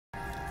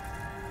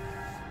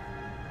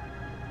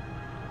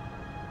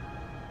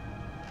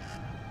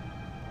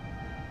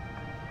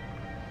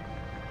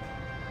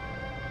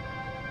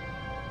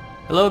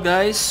Hello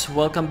guys,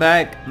 welcome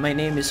back. My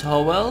name is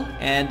Howell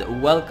and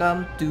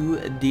welcome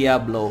to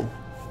Diablo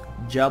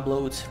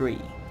 3.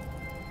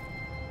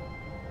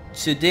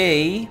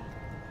 Today,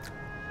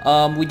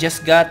 we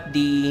just got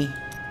the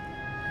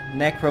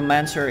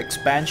Necromancer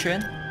expansion,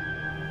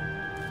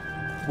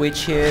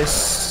 which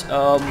is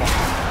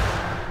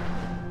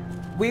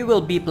we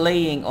will be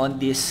playing on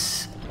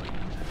this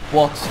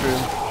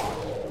walkthrough.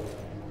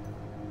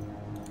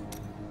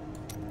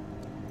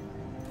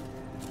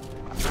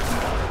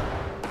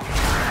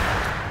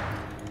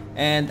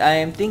 And I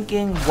am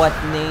thinking, what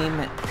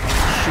name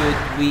should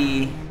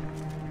we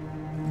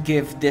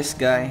give this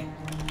guy?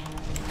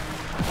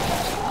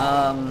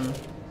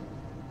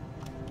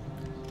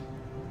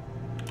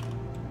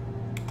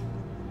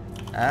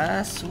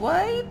 As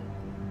white?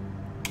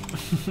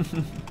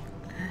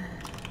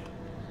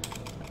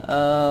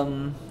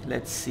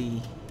 Let's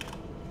see.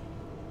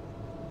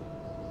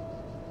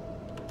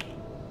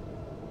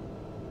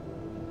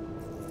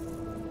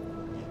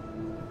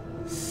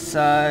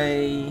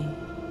 Sai.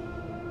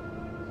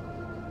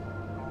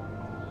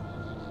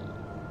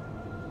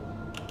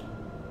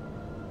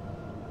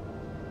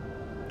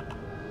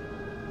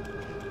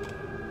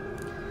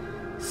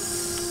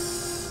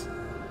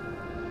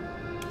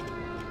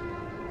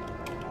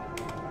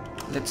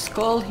 Let's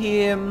call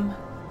him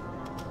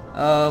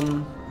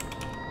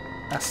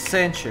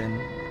Ascension,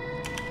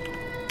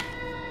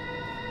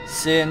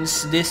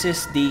 since this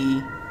is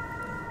the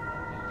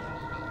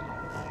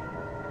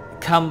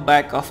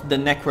comeback of the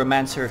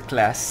Necromancer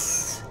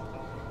class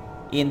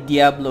in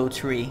Diablo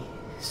 3.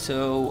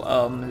 So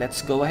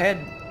let's go ahead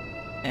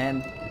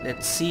and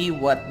let's see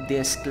what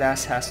this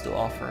class has to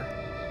offer.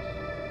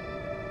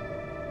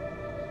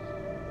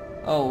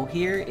 Oh,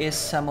 here is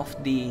some of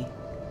the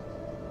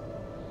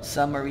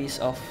summaries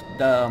of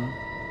the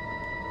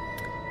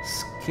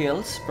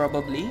skills,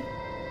 probably.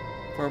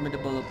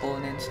 Formidable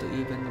opponents to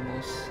even the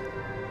most.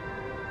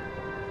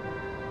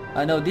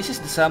 No, this is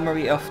the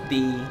summary of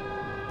the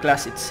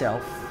class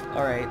itself.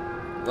 Alright,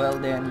 well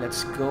then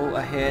let's go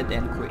ahead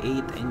and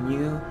create a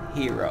new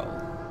hero.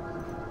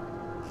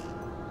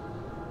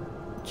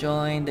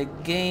 Join the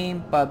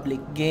game,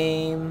 public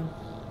game.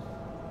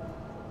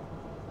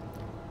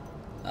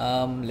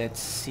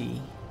 Let's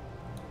see.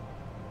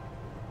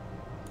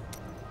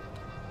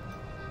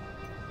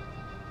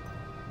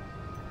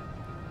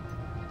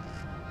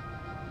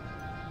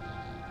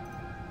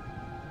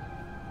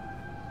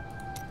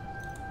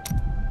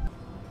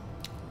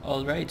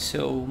 Alright,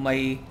 so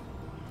I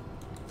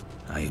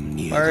am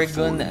near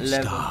Paragon the fallen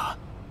level. Star,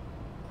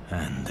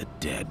 and the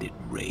dead it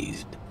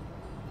raised.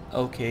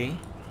 Okay.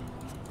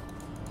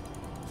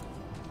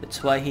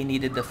 That's why he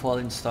needed the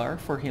fallen star,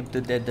 for him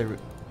to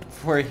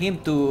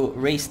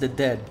raise the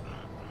dead.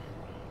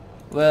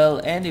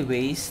 Well,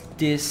 anyways,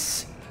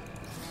 this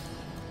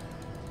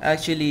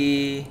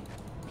actually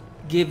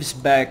gives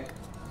back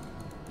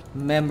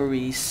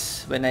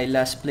memories when I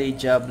last played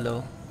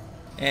Diablo.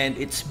 And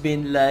it's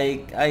been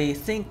like, I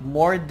think,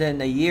 more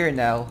than a year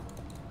now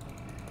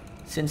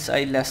since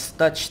I last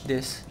touched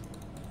this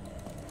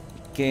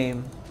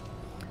game.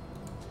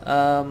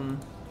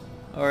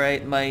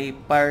 Alright, my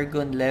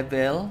Paragon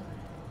level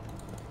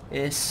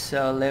is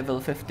level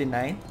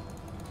 59.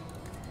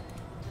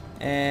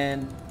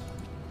 And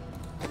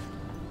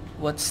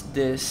what's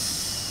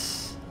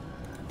this?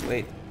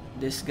 Wait,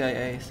 this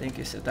guy I think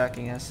is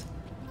attacking us.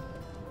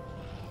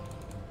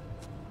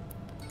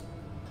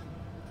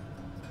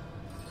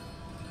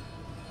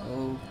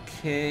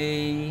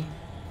 Okay.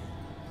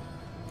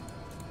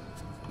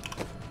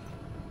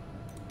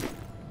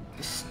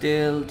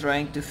 Still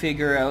trying to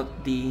figure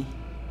out the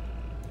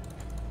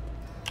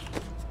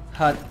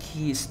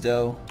hotkeys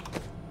though.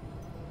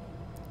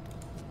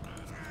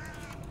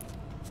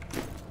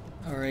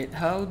 Alright,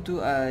 how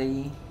do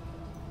I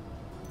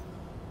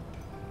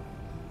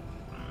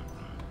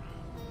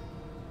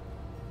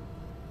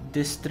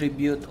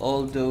distribute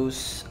all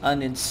those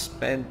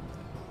unspent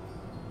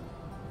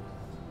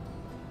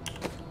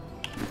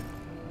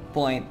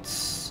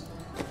points?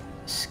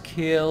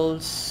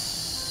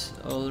 Skills.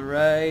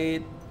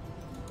 Alright.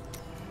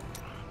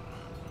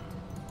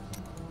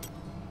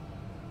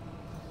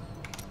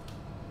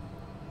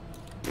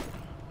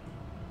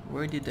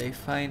 Where did I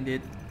find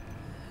it?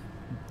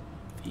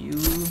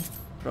 View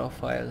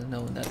profile.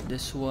 No, not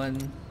this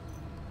one.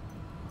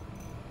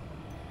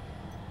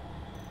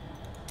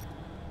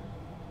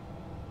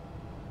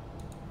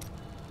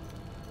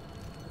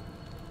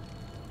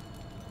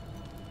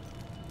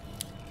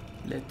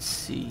 Let's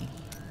see.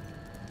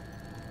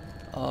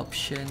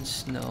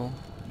 Options, no,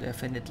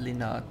 definitely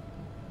not.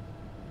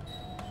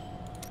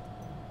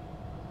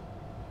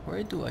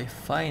 Where do I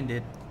find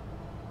it?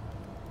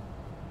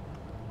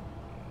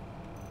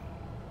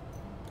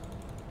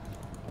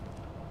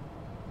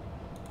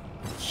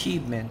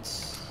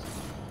 Achievements.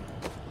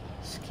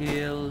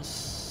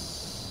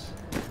 Skills.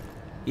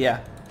 Yeah.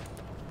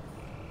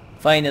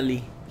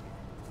 Finally.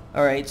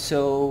 Alright,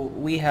 so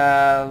we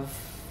have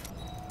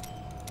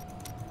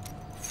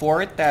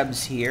 4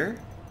 tabs here.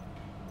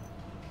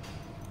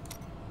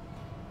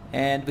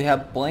 And we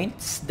have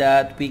points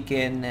that we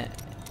can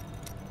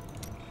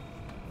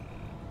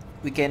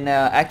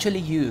actually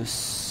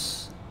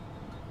use.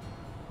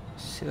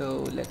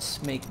 So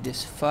let's make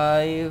this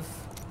 5,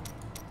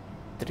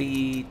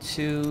 3,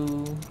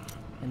 2,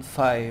 and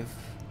 5.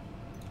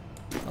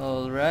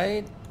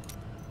 Alright.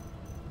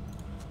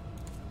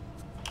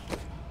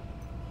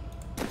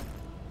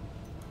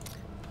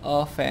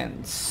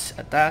 Offense,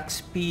 attack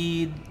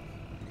speed.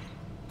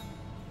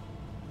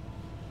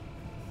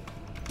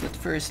 But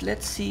first,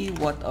 let's see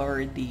what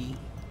are the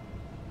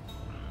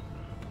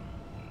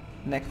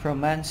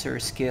Necromancer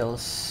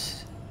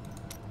skills.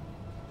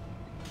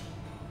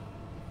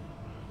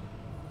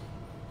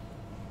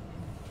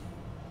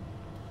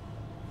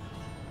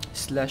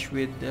 Slash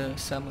with the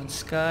summon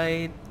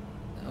kite.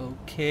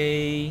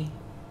 Okay.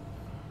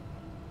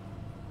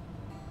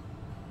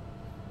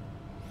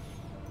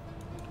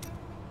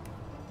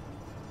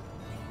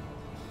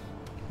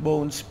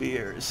 Bone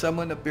Spear.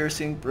 Summon a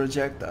piercing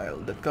projectile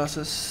that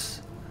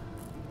causes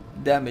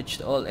damage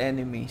to all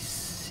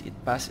enemies it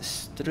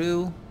passes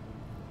through.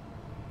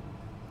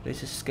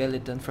 Raise a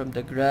skeleton from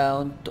the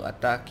ground to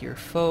attack your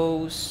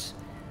foes.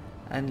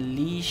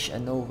 Unleash a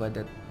nova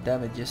that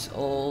damages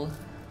all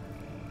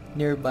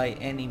nearby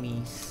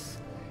enemies.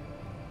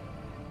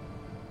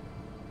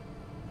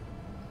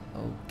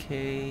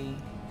 Okay.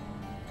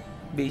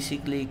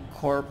 Basically,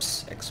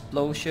 corpse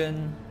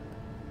explosion.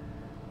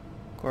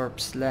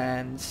 Corpse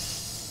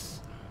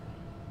lance.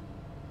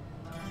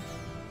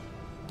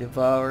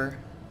 Devour.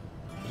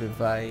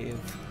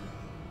 Revive.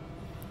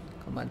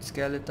 Command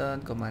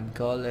skeleton. Command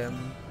golem.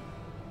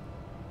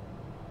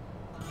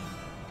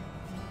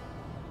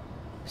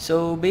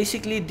 So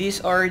basically,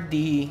 these are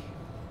the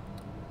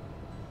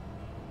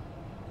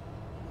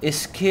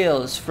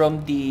skills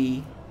from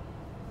the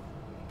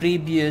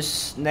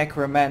previous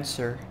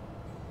Necromancer.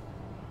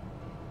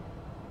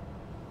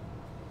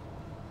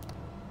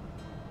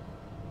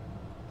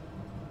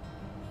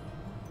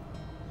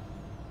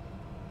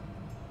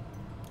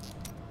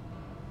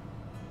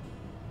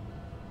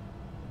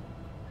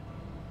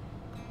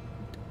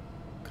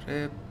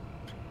 Crep,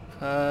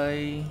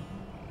 High,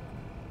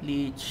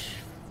 Leech,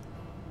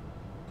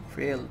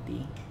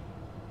 Frailty.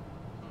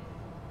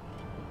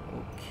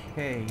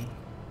 Okay.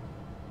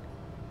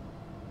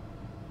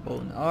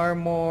 Bone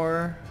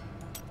armor.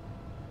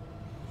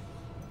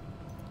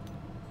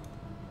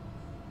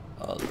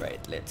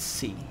 Alright, let's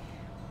see.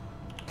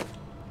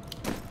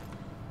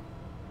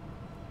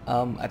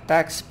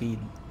 Attack speed.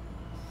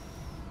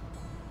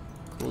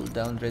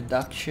 Cooldown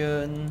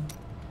reduction.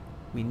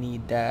 We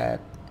need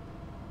that.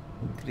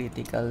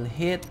 Critical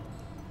hit.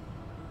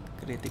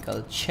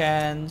 Critical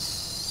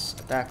chance.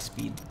 Attack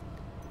speed.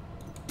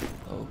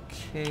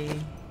 Okay.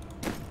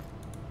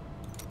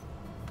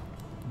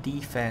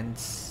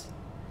 Defense.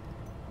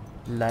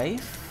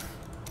 Life.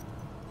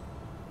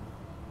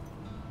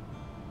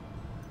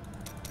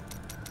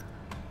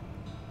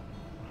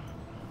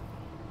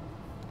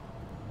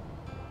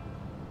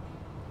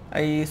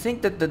 I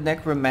think that the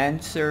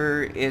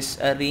Necromancer is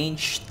a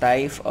ranged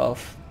type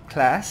of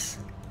class.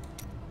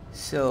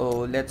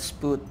 So let's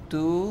put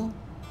 2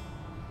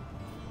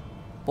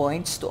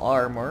 points to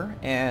armor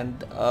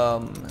and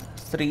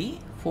 3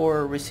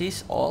 for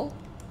resist all.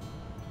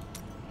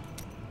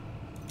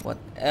 What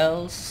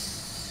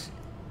else?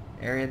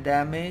 Area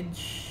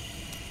damage.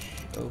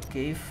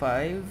 Okay,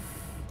 5.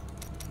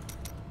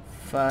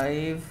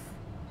 5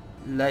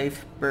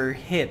 life per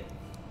hit.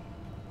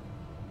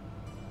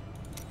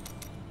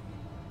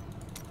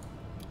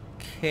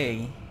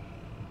 Okay.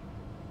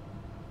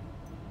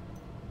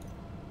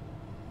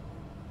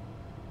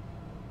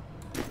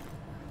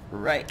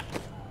 Right.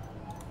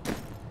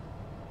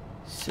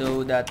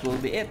 So that will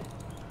be it.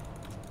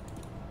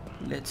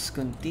 Let's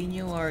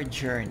continue our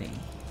journey.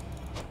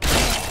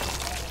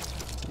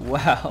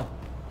 Wow.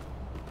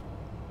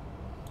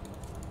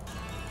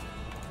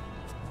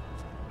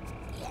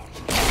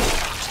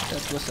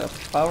 That was a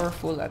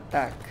powerful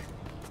attack.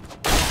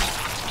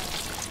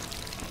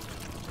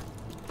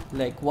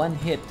 Like one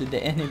hit to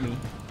the enemy.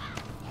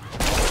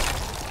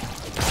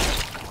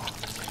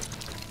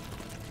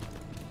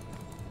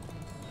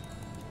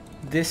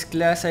 This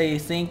class, I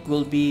think,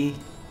 will be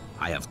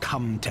I have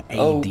come to aid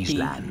OP. these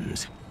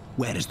lands.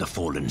 Where is the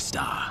fallen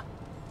star?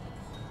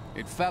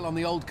 It fell on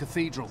the old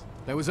cathedral.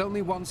 There was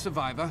only one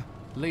survivor,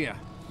 Leah.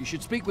 You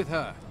should speak with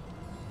her.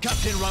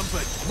 Captain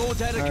Rumford, more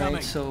dead are coming.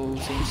 Alright, so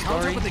same Can't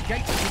story. open the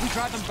gates until we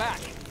drive them back.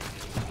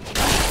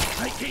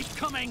 They keep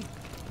coming.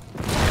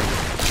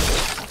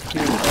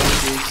 Kill all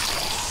this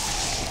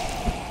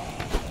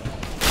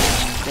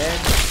dead.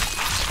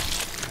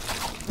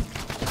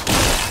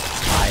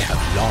 I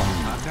have long.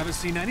 I've never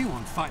seen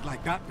anyone fight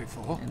like that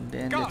before. And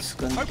then Guards,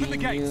 let's open the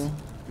gates. continue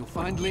You'll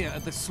find Leah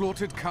at the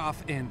Slaughtered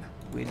Calf Inn.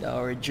 with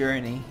our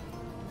journey.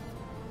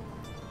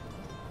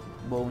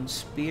 Bone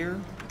spear.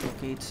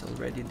 Okay, it's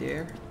already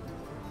there.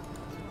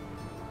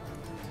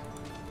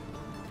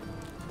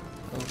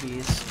 Obi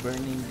is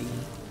burning the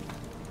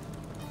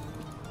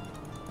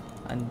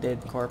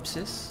undead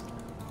corpses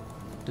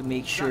to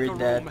make sure That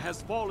that room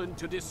has fallen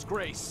to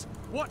disgrace.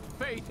 What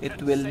fate it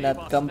can will save not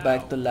us come now?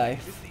 back to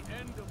life. It's the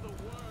end of the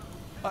world.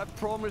 I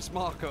promised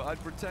Marco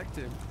I'd protect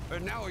him,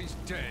 and now he's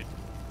dead.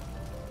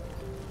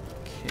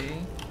 Okay.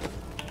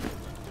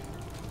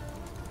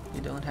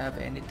 We don't have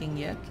anything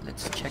yet.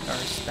 Let's check our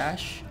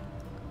stash.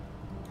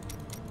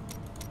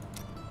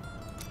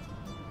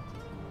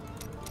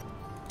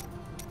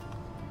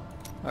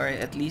 Alright,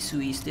 at least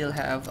we still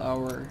have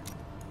our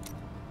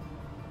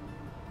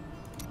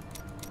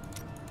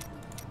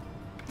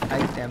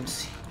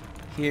items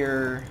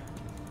here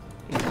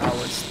in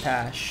our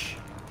stash.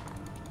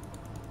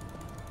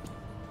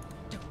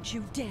 Don't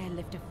you dare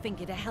lift a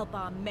finger to help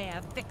our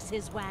mayor fix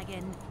his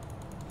wagon.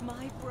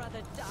 My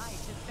brother died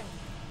defending.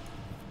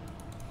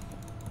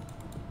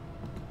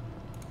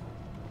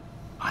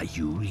 Are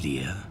you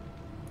Leah?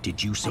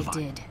 Did you survive? I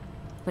did,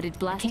 but it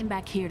came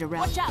back here to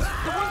rally. Watch out!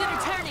 The wounded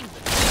are turning!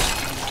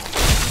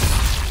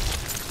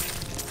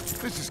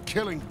 This is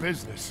killing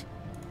business.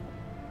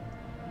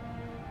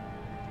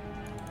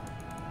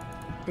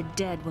 The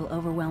dead will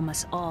overwhelm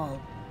us all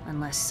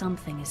unless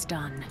something is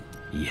done.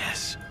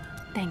 Yes.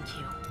 Thank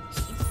you.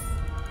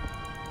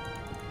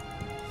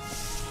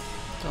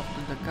 Talk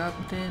to the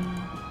captain.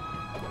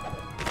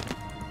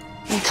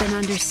 We've been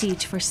under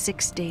siege for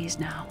 6 days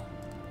now.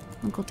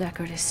 Uncle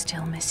Deckard is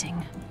still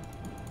missing.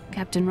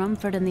 Captain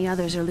Rumford and the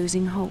others are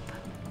losing hope.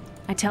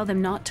 I tell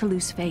them not to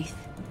lose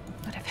faith,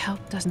 but if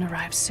help doesn't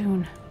arrive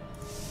soon...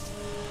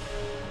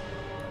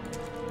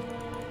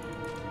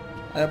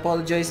 I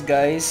apologize,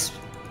 guys,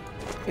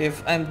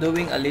 if I'm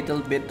doing a little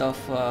bit of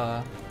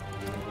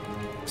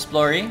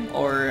exploring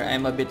or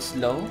I'm a bit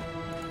slow,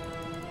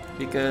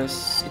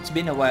 because it's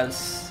been a while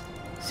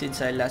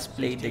since I last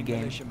played the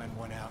game.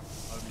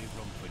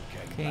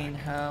 Cane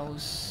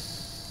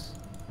house.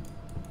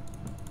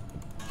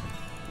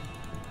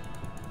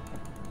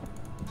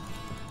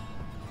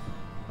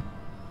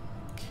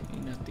 Okay,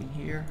 nothing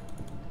here.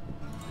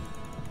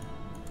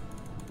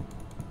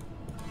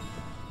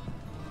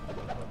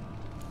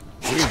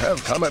 We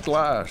have come at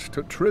last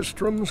to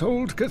Tristram's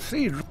old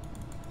cathedral.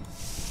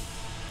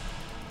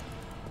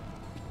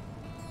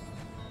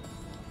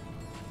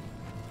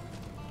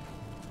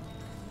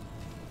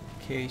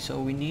 Okay, so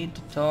we need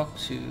to talk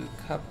to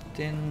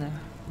Captain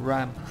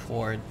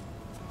Rampford,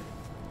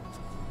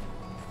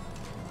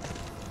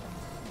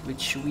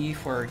 which we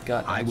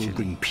forgot. I will actually.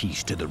 bring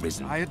peace to the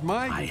risen. I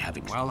admire you. I have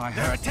Well, I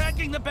They're have.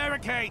 attacking the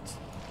barricades.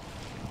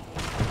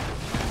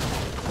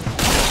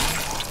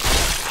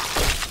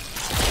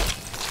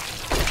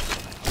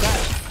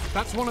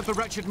 That's one of the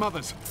wretched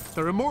mothers.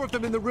 There are more of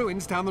them in the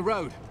ruins down the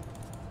road.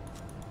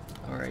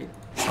 Alright.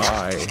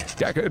 I,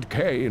 Deckard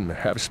Cain,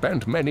 have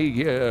spent many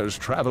years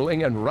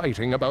traveling and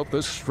writing about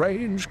the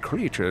strange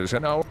creatures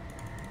in our...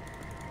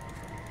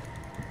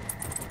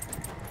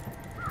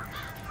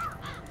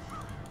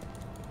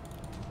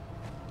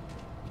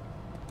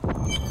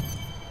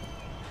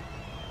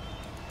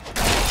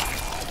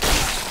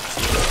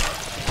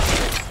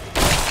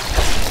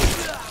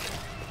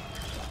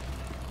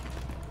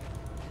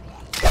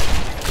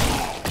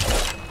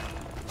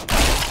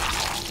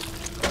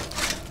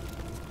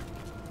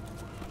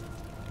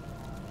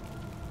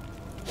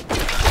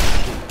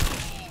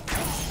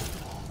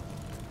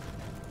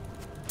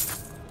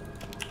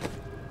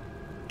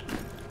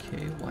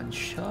 Okay, one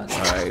shot.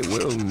 I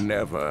will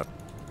never...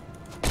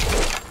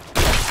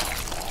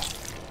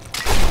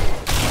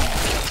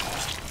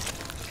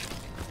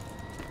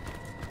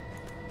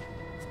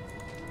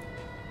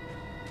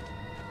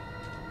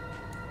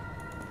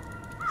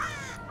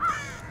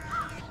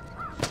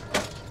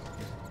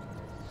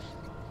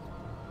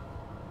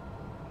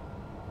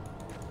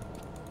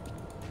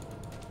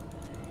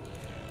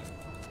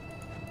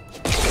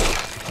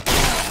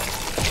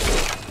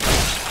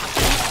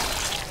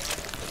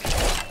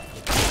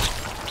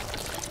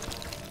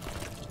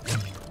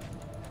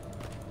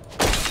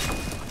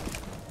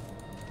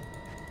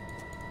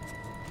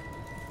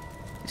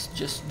 It's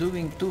just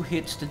doing 2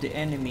 hits to the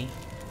enemy.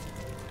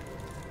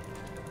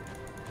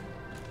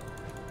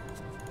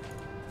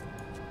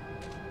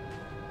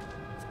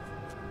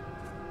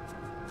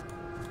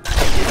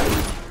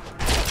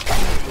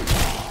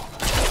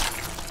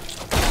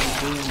 What are you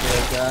doing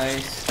there,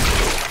 guys?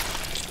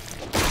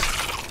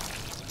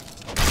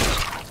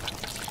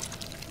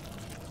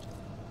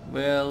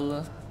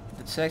 Well,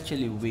 that's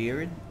actually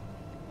weird.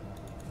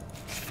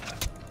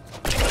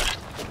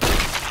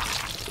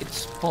 It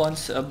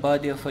spawns a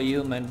body of a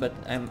human, but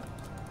I'm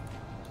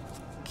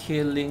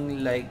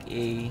killing like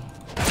a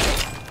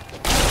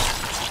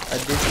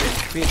different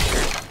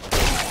creature,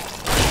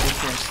 a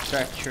different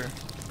structure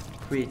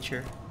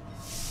creature.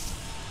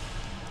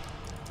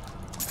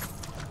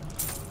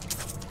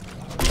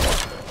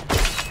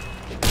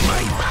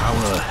 My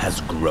power has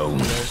grown.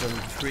 Level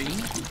 3,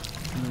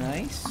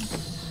 nice.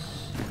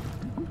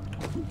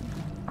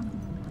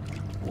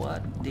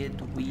 What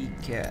did we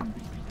get?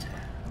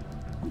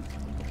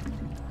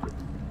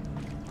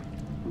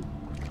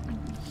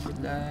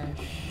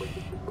 Slash.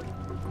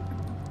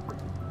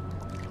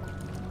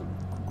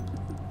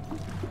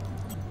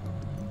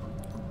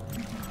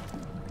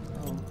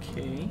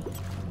 Okay.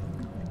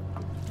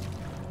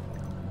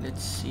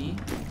 Let's see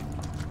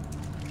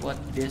what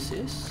this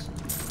is.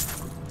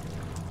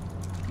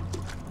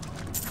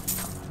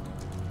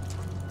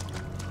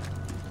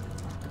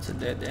 It's a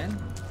dead end.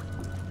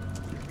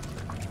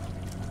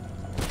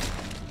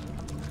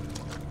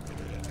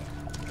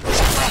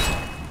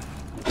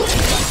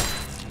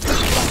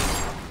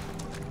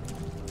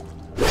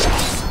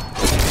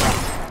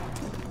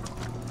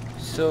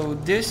 So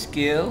this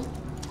skill,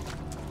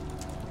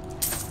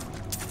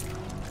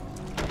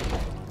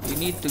 you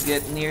need to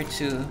get near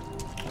to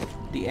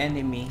the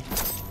enemy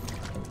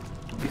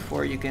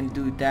before you can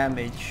do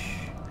damage.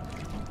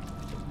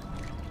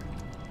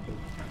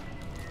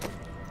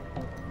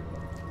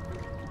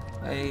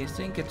 I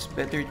think it's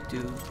better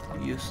to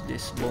use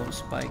this bone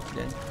spike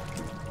then,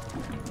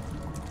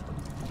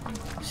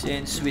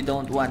 since we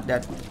don't want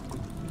that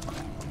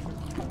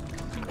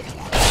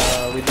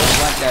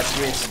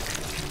risk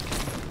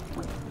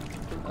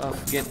of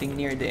getting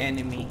near the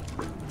enemy.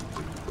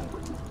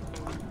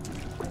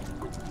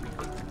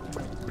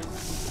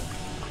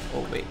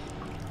 Oh wait,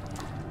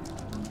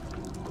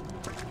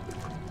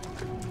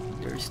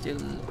 there's still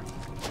an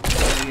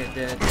area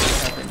that we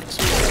haven't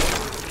explored.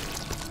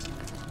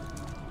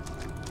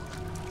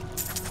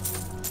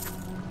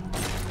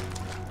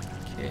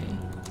 Okay.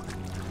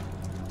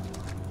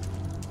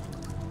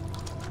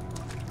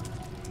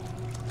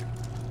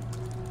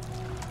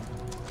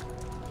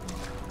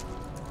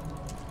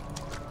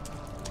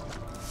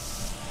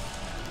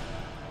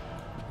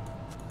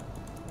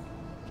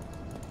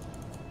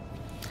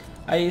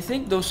 I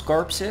think those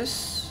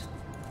corpses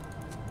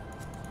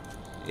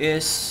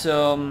is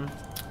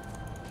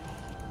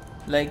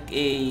like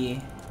a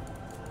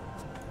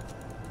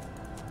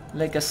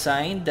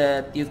sign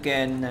that you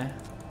can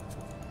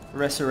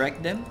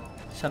resurrect them,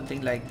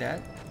 something like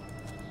that,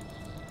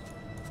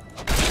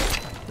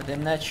 but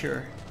I'm not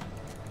sure.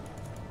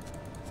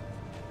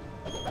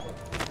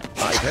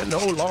 I can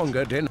no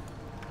longer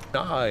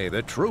deny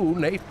the true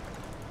nature.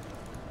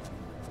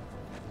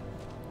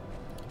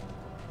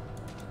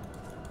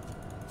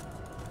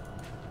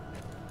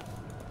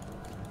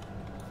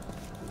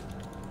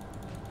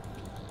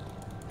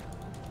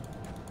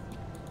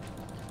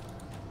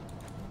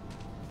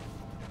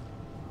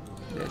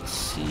 Let's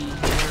see here.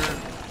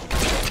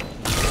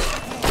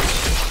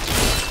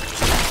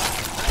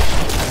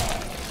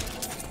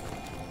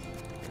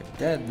 You're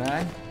dead,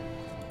 man.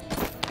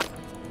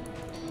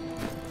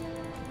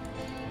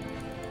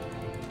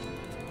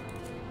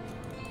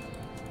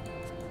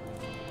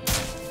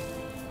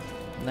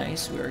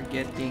 Nice, we're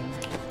getting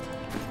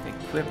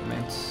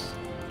equipments.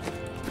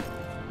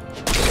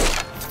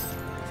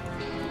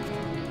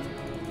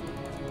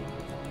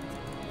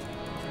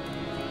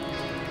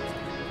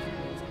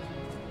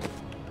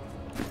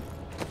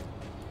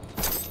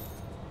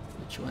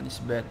 Which one is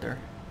better?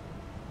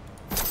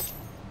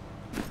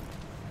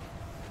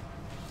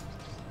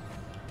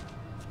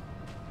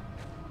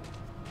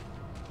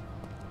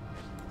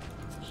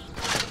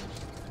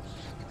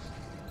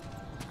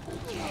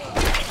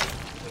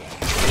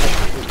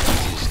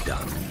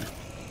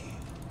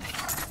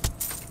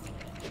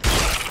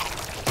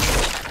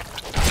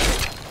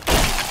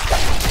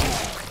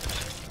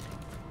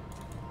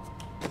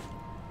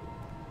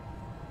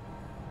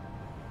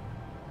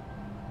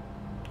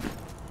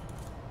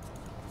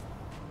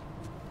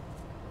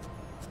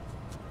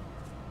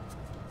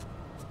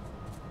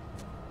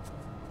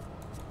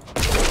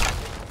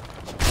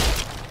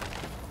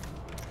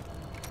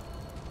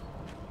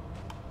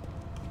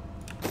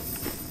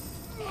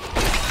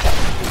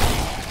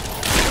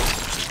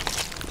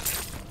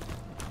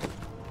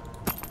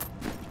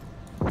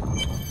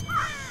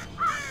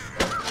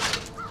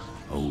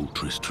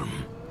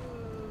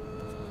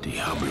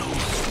 Diablo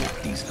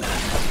walked these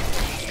lands.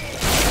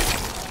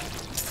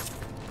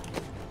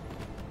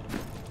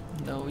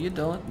 No, you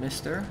don't,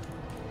 mister.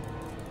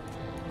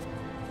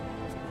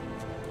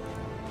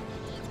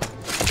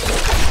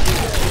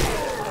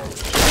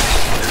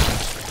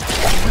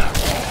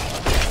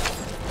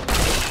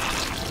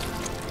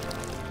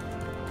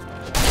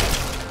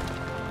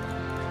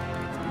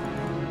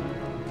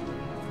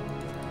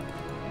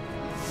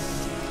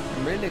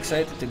 I'm really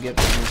excited to get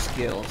the new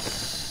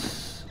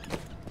skills,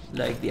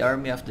 like the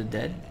Army of the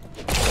Dead.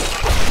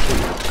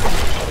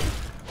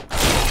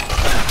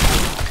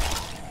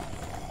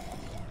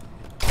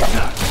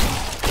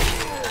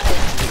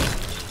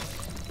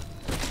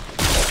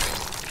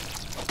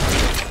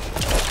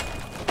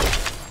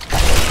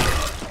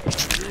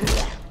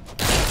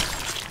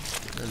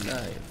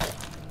 Alive.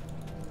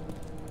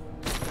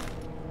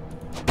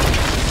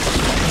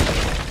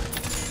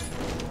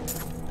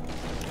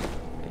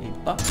 A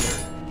buckler.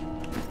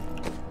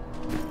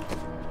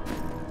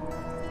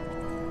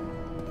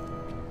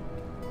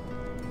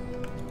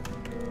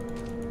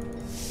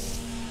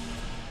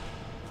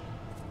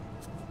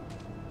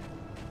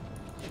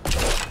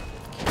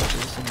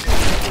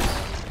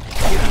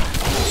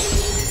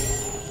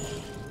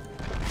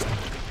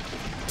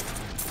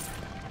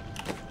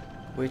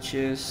 Which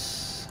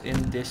is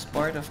in this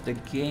part of the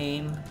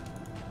game,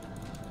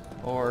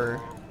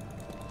 or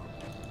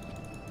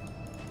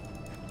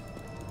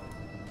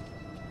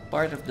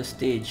part of the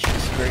stage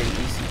is very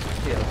easy to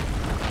kill.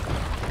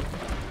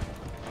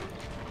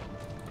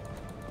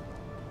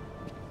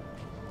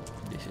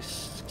 This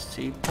is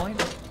save point.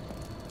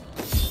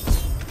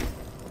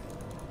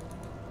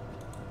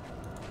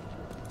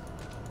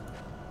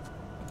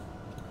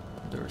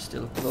 Door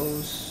still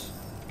closed.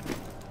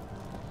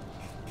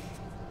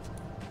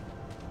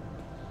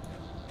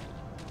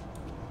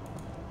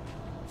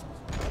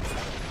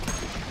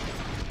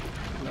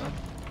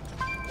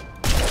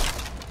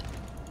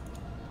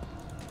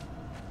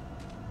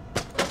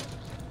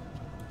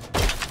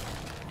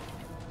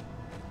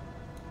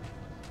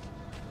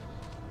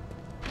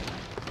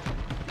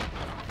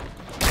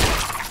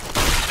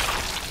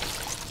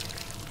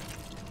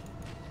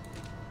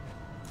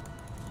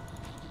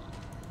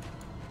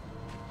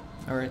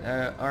 Alright,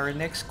 our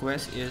next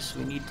quest is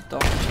we need to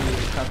talk to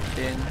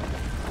Captain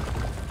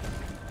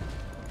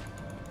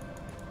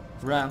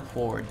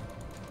Ramford,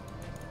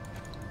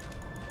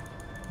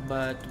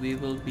 but we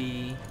will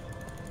be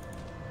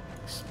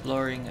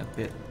exploring a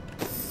bit.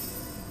 I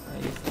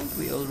think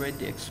we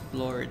already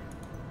explored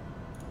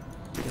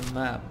the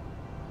map.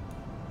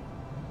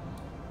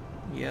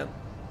 Yep.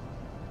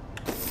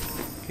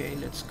 Okay,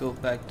 let's go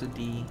back to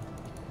the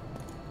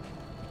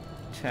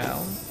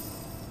town.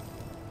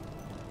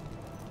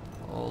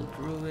 Old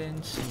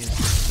ruins, new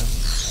system.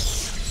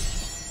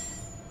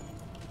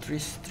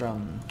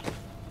 Tristram.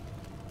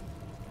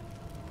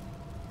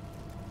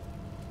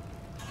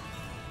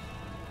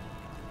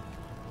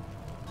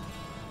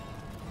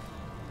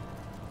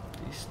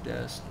 This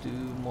does do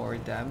more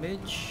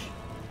damage.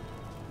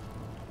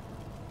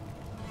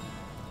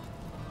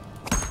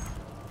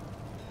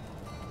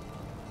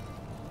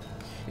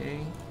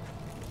 Okay.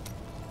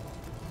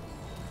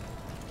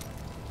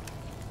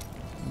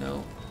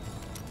 No.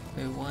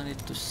 I wanted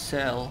to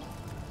sell.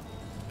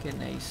 Can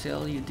I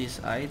sell you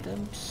these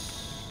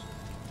items?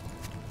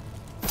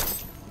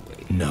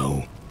 Wait.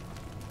 No.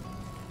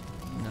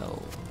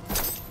 No.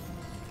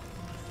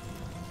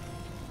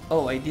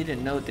 Oh, I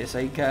didn't notice.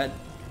 I got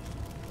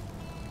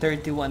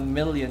 31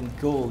 million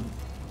gold.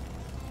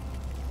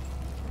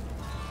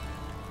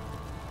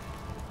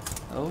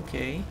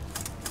 Okay.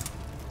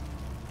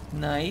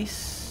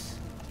 Nice.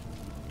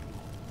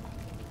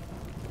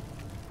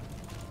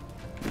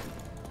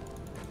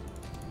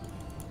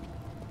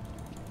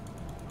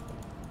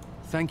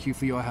 Thank you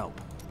for your help.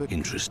 But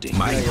Interesting.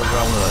 My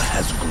power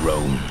has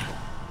grown.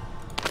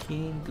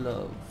 Keen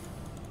glove.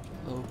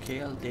 Okay,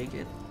 I'll take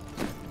it.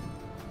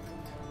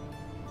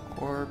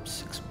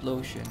 Corpse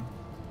explosion.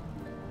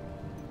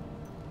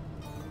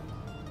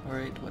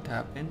 Alright, what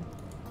happened?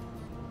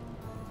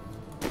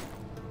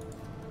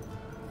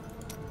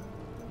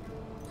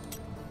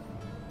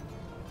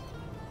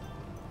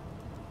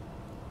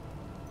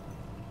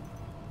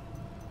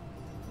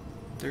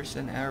 There's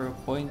an arrow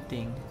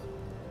pointing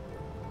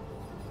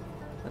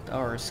at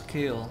our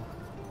skill.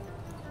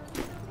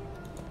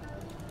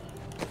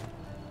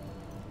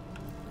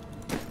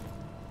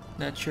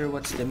 Not sure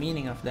what's the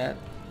meaning of that.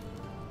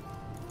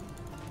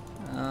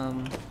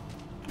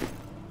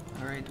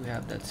 Alright, we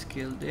have that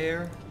skill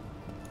there.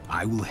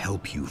 I will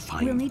help you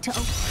find. We'll need to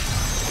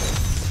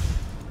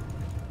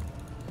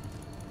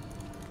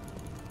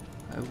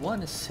I want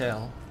to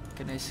sell.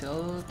 Can I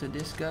sell to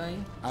this guy?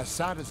 As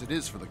sad as it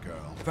is for the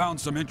girl. Found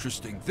some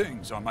interesting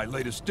things on my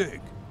latest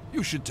dig.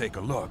 You should take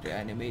a look.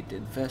 Reanimate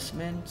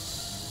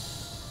investments.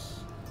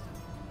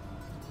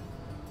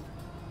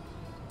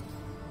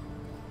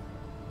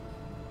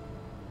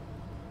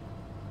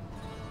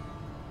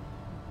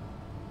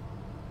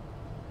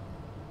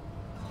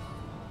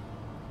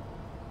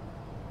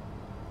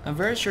 I'm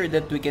very sure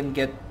that we can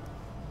get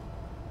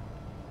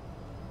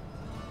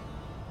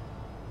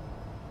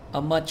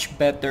a much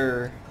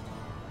better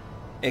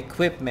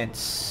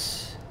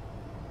equipments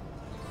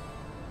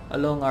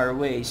along our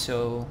way,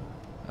 so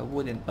I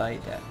wouldn't buy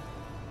that.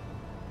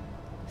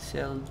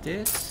 Sell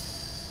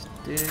this,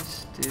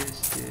 this,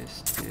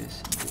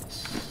 and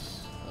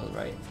this.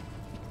 Alright.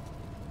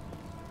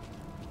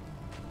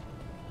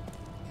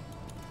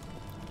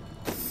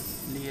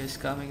 Leah's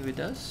coming with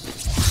us.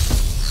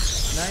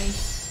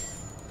 Nice.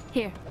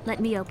 Here, let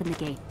me open the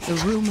gate. The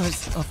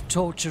rumors of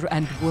torture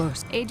and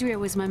worse. Adria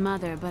was my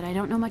mother, but I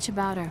don't know much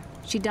about her.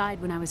 She died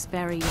when I was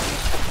very young.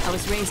 I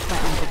was raised by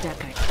Uncle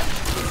Deckard.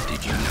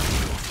 Did you know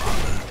your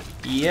father?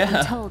 Yeah.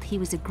 I'm told he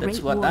was a great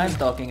That's what warrior I'm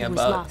talking who about.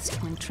 was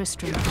lost when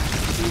Tristram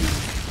fought the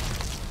demons.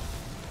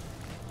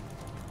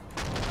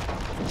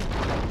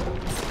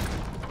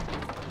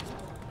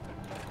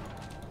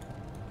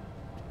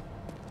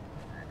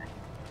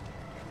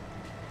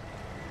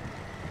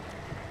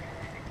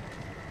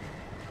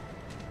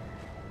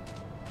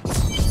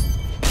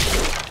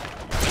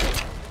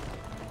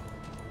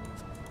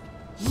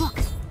 Look!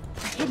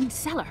 A hidden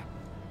cellar!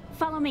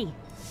 Follow me!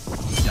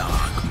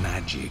 Dark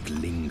magic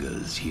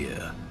lingers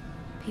here.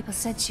 People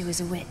said she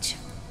was a witch,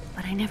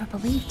 but I never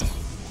believed it.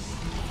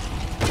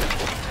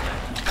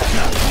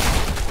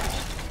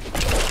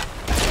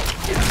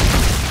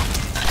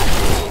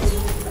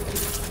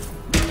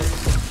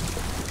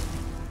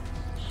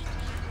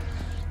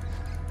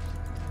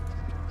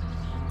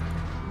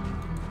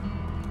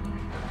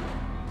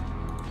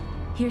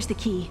 Here's the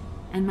key,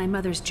 and my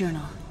mother's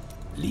journal.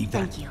 Leave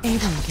that. Thank you.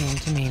 Aiden came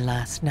to me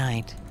last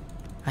night.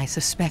 I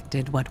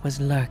suspected what was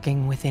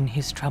lurking within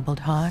his troubled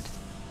heart.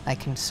 I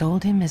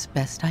consoled him as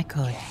best I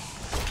could.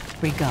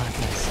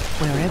 Regardless,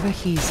 wherever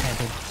he's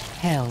headed,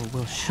 hell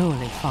will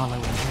surely follow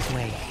in his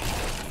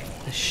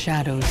wake. The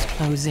shadows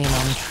close in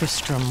on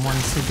Tristram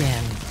once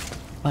again.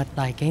 But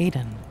like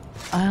Aiden,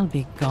 I'll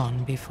be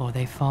gone before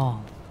they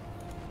fall.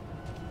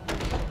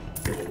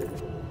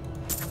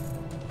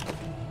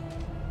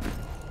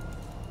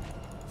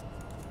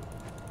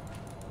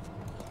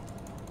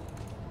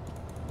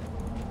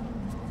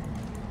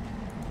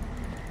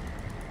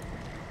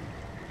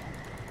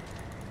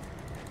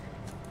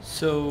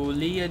 So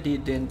Leah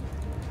didn't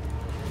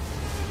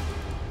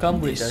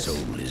come with us.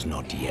 This soul is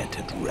not yet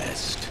at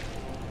rest.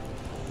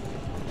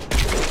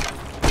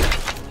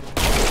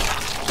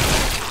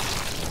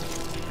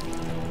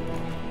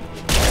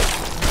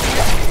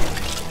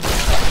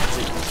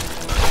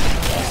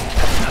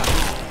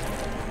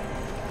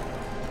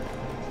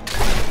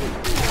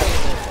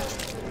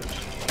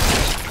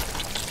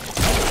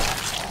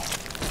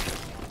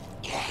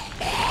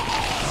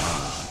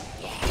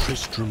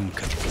 Tristram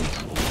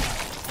Cathedral.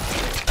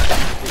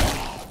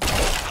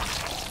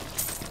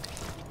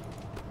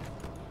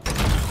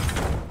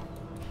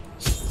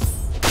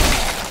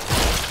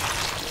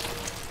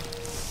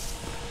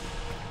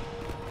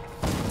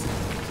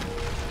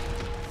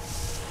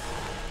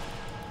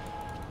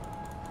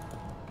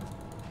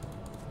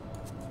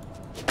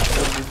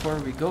 Before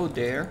we go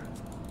there,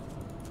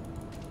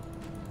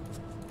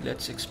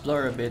 let's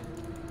explore a bit.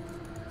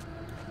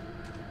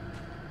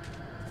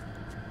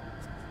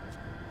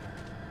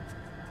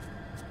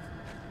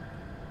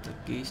 The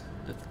gate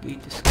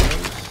is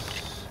closed.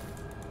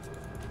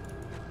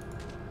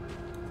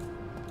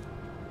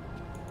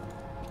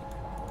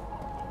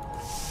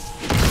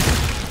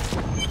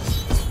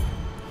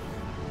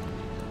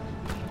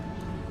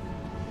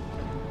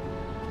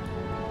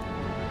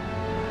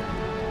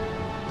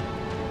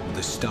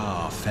 The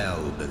star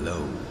fell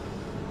below.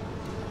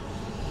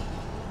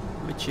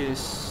 Which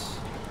is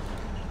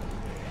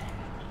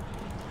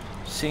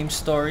same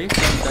story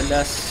from the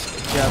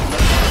last Diablo.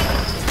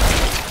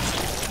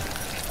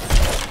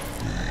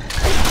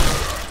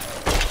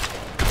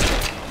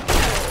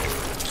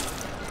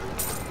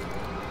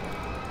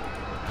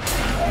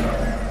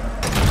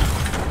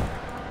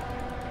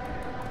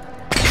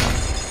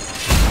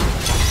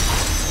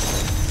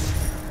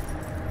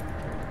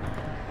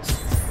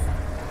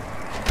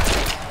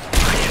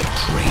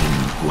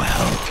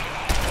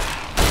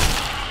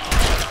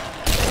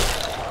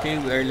 Okay,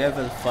 we are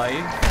level 5.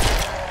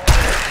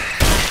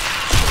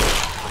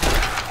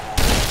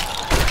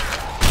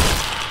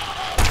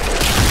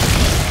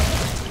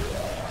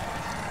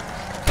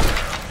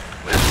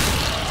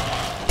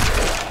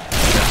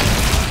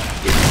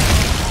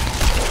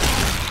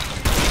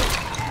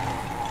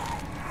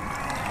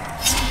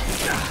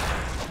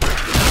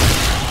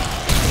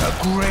 The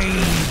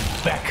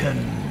grave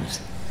beckons.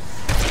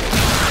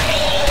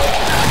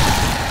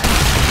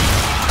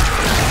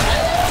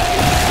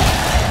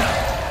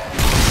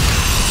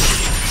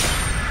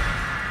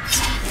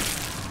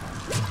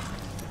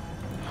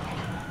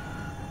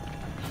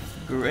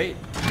 Great.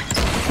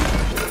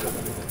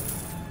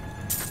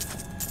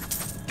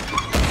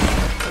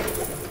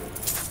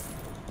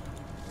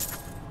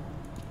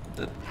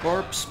 The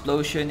corpse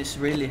explosion is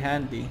really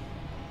handy.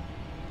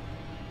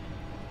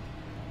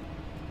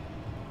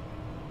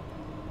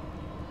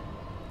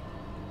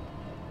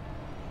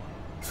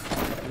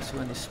 This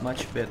one is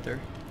much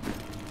better.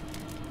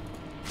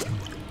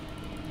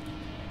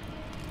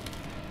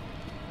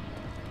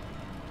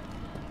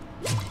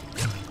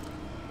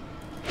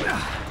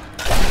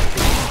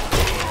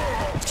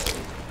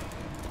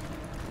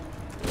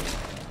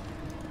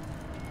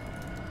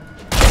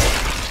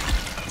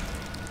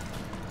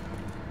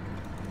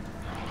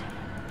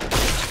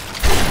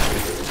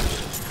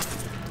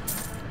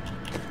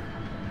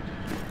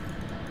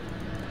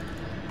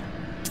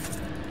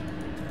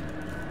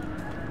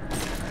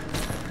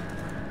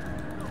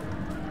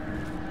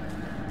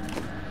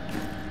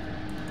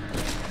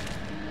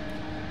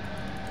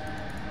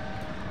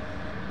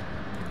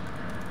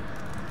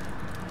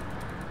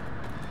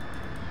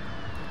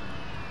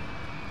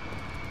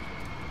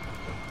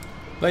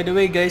 By the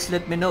way guys,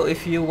 let me know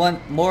if you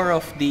want more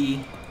of the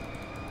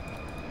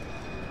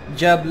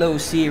Diablo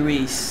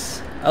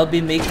series. I'll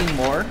be making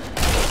more.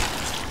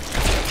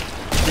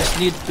 Just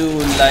need to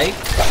like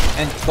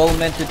and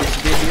comment to this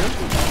video.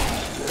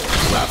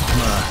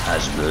 Rapma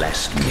has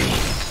blessed me.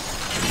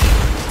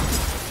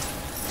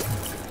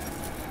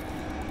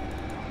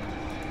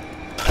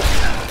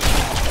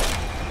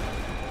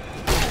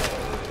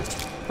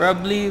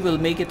 Probably will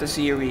make it a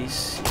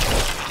series.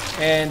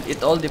 And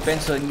it all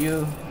depends on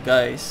you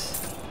guys.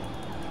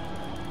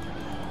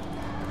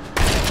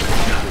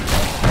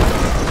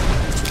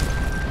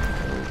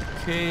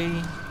 Okay,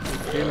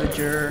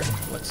 villager,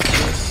 what's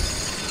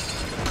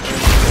this?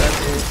 That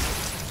is.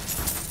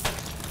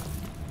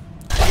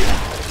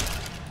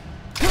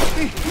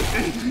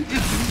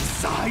 It's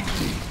inside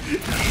me!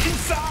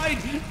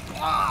 Inside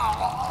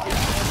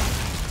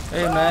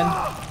Hey man,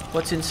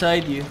 what's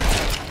inside you?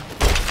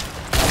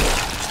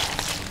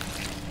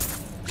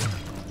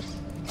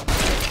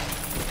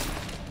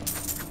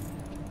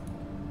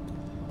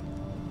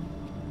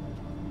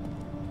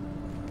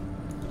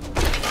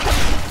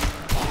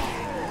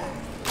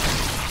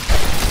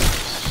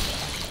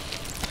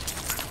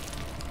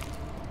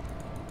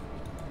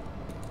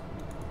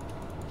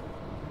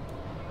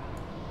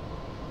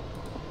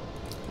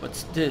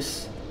 What's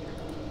this?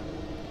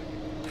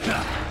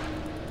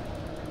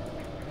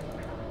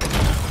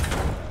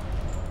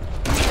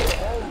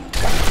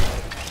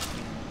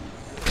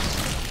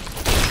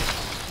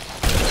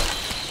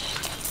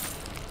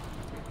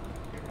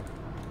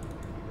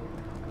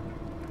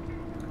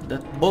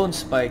 That bone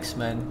spikes,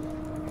 man.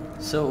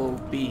 So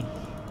OP.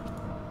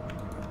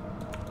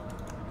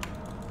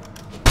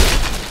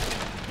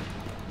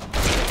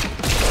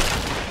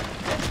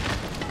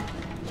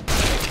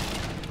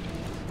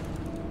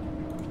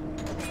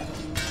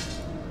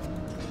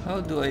 How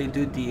do I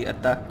do the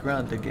attack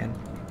ground again?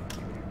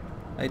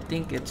 I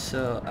think it's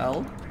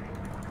Alt,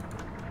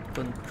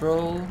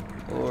 Control,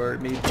 or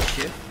maybe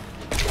Shift.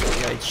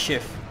 Yeah, it's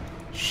Shift.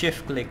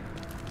 Shift click.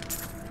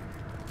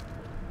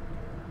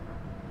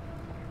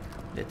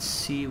 Let's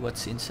see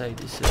what's inside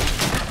this.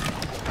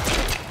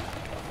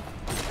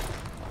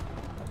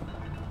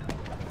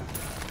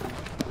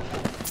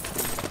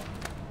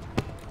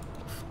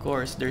 Of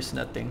course, there's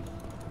nothing.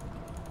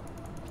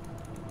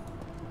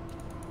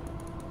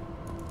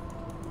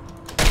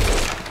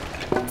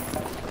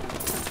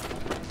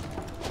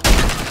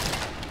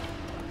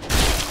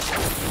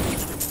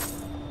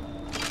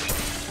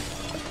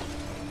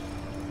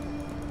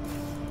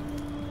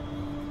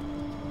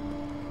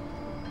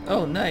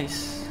 Oh,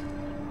 nice.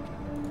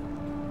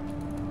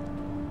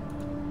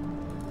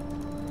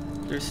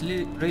 There's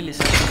really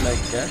something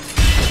like that.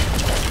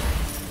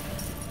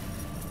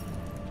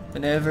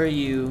 Whenever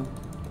you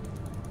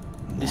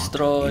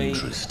destroy...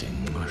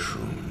 Interesting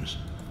mushrooms.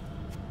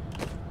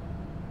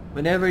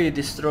 Whenever you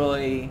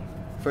destroy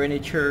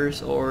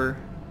furnitures or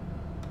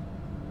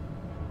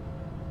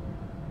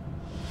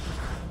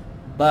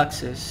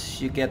boxes,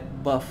 you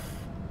get buff.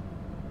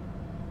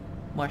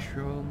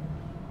 Mushroom.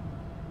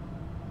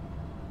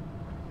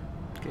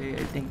 Okay,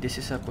 I think this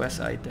is a quest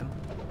item.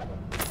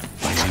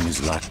 My name is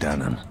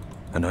Lachdanan,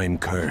 and I'm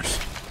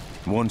cursed.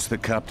 Once the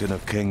captain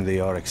of King the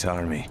Oryx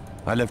army,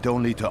 I lived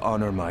only to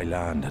honor my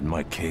land and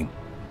my king.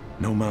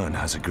 No man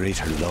has a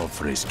greater love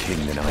for his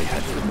king than I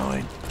had for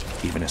mine,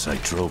 even as I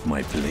drove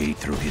my blade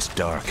through his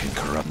dark and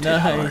corrupted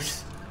heart.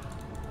 Nice.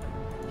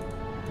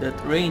 That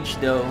range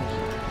though.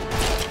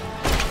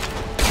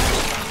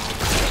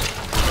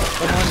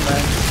 Come on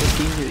man,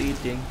 continue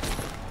eating.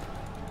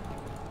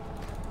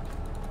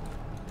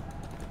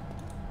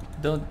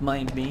 Don't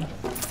mind me.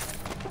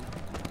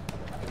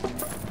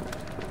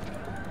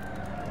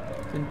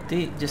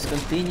 Just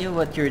continue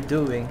what you're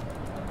doing.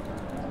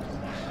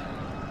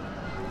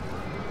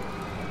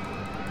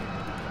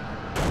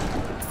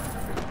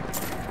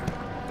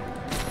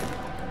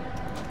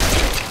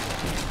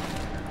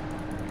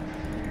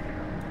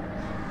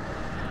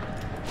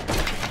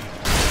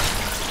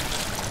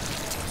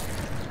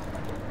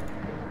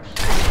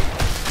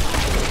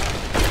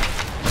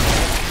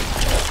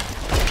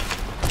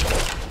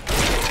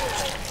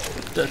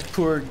 That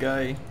poor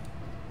guy.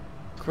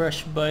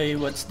 Crushed by,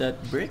 what's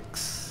that,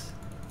 bricks?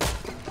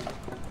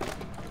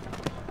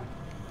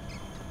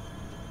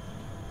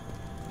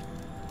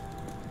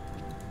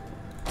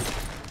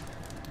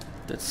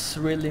 That's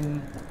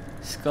Thrilling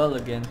Skull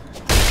again.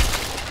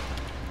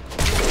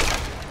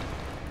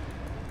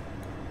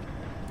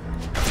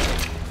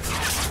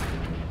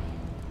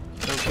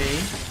 Okay.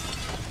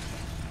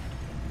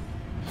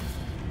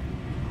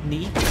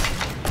 Neat.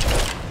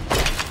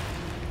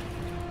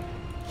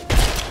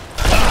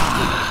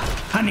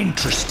 An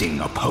interesting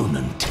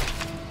opponent.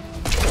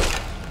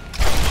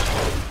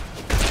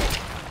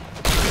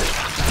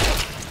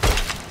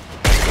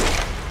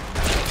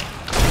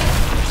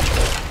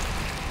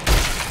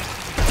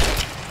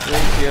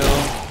 Thank you.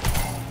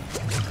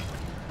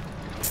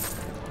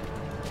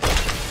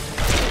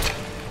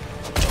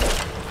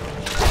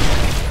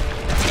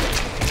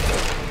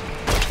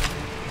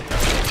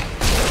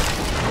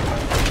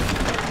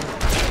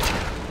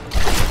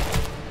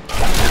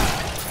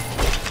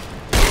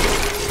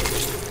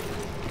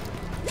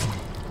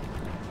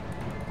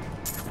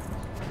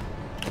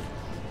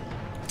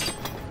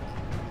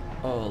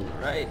 All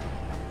right.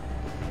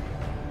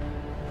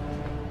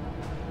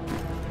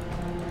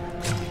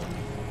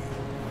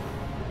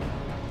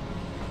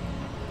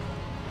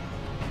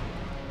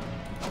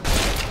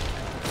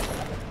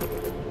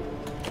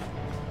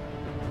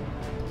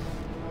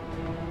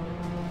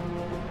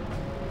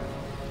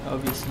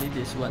 Obviously,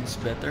 this one's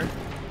better.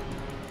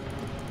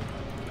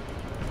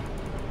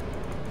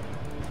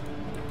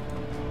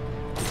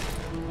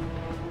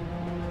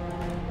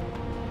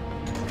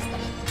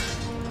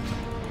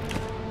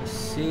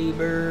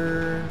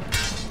 Saber.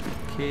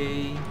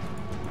 Okay.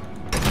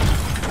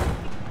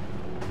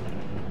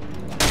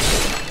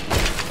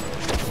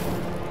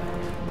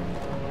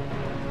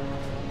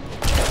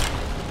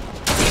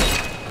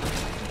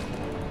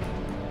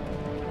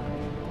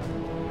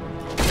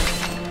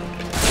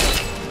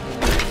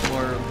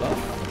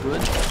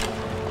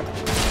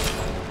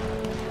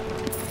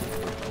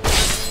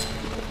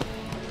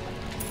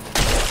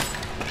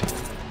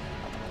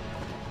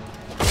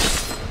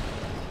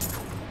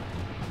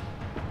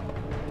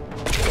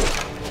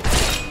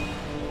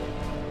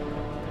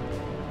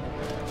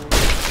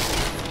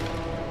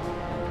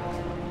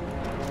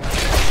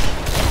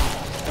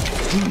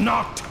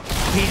 not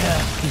fear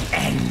the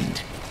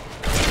end.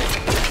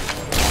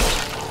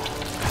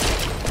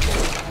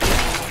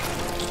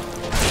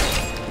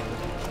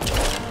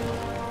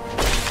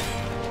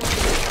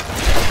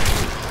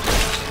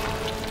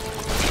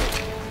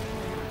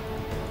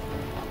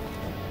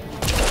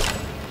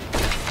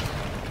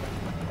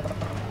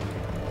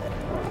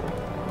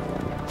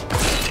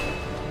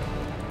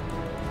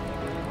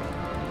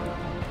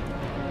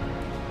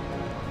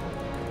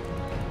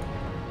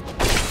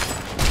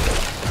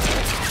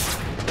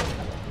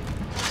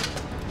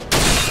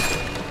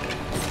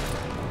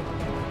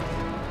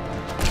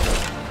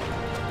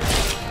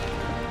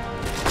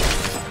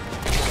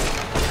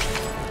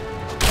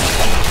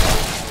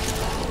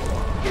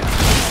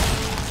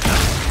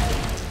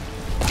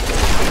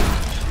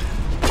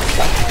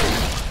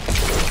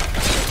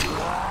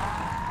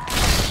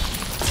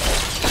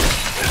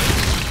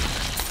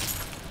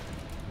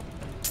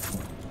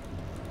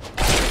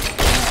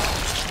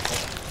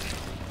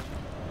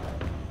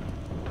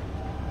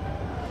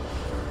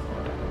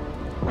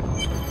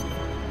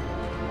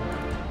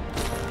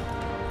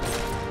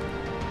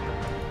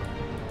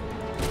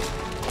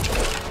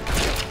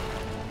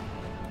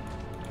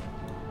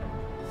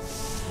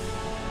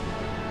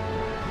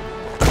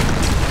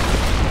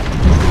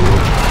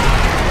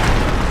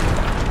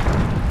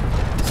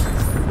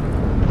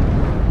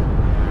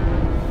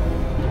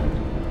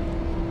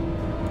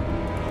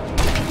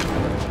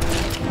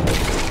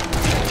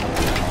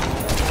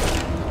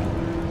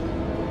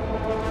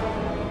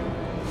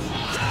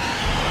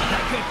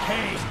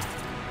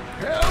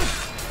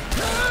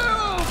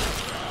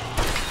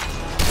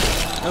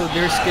 Oh,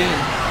 there's Kane.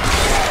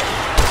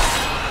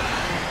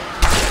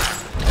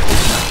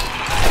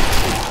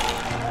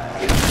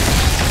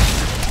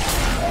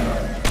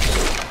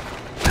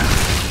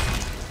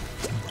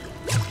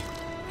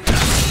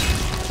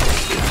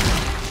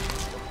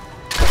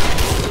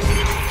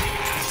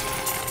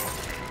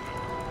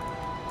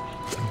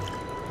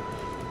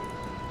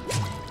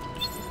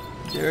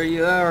 There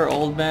you are,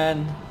 old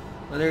man.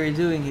 What are you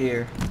doing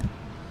here?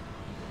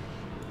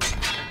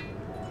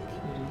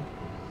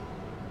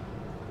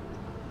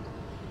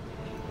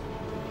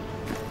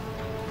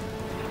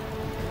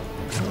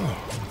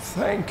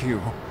 Thank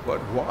you, but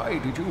why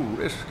did you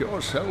risk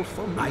yourself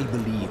for me? I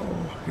believe.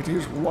 Oh, it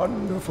is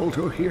wonderful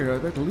to hear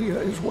that Leah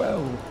is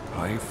well.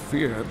 I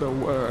feared the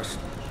worst.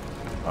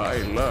 I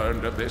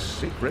learned of this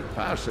secret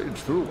passage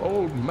through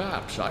old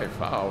maps I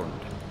found.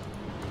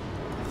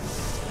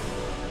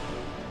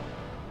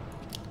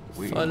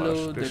 We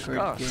Follow must the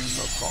card discuss game.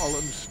 the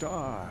fallen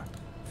star.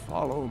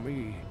 Follow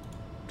me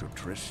to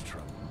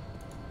Tristram.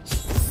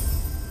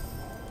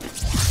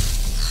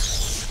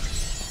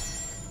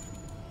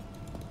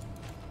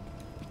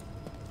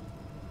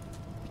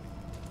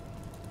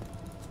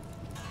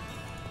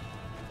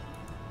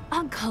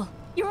 Uncle,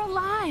 you're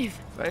alive!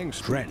 Thanks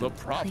Friend. to the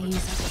prophet.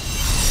 Please.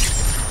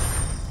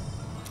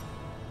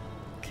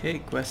 Okay,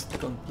 quest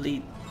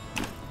complete.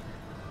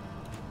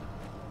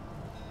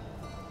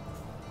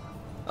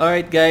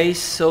 Alright guys,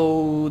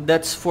 so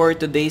that's for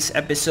today's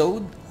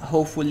episode.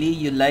 Hopefully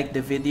you liked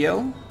the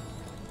video.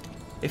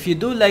 If you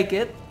do like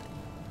it,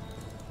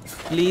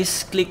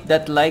 please click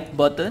that like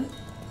button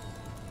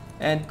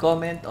and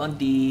comment on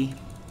the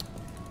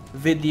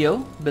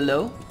video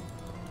below.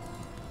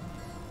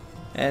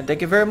 And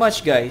thank you very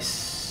much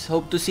guys.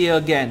 Hope to see you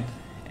again.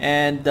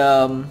 And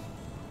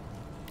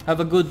have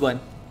a good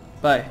one.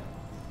 Bye.